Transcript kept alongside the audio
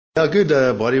Yeah, good.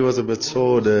 Body was a bit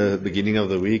sore the beginning of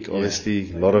the week.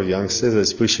 Obviously, a lot of youngsters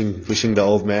is pushing the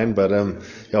old man, but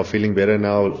yeah, feeling better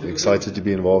now. Excited to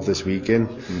be involved this weekend.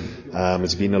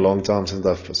 It's been a long time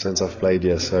since I've played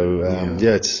here, so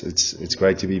yeah, it's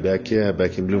great to be back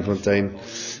in Bloemfontein,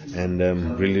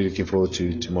 and really looking forward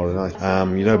to tomorrow night.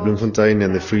 Bloemfontein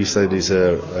and the Free State is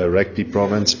a rugby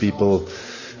province. People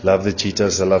love the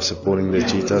Cheetahs. I love supporting the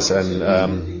Cheetahs,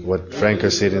 and what Franco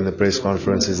said in the press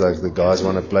conference is like the guys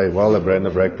want to play well, a brand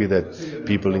of rugby that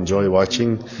people enjoy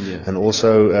watching, and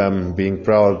also being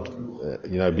proud,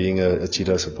 being a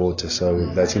Cheetah supporter.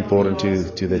 So that's important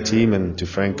to the team and to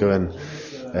Franco,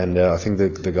 and I think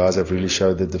the guys have really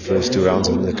showed that the first two rounds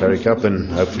in the Currie Cup, and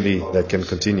hopefully that can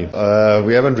continue.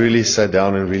 We haven't really sat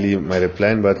down and really made a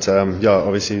plan, but yeah,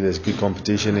 obviously there's good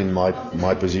competition in my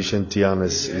position. Tian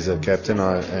is a captain,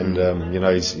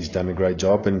 he's done a great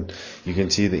job, and you can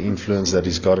see the influence that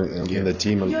he's got in the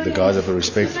team. The guys have a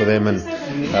respect for them, and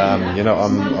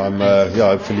I'm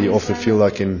hopefully off the field I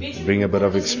can bring a bit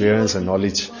of experience and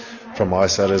knowledge from my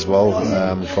side as well,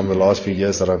 from the last few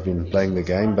years that I've been playing the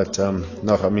game. But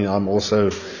I'm also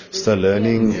still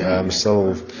learning,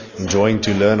 still enjoying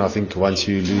to learn. I think once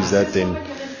you lose that, then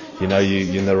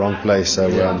you're in the wrong place. So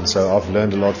I've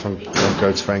learned a lot from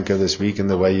Coach Franco this week and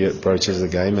the way he approaches the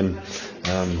game, and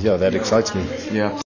that excites me. Yeah.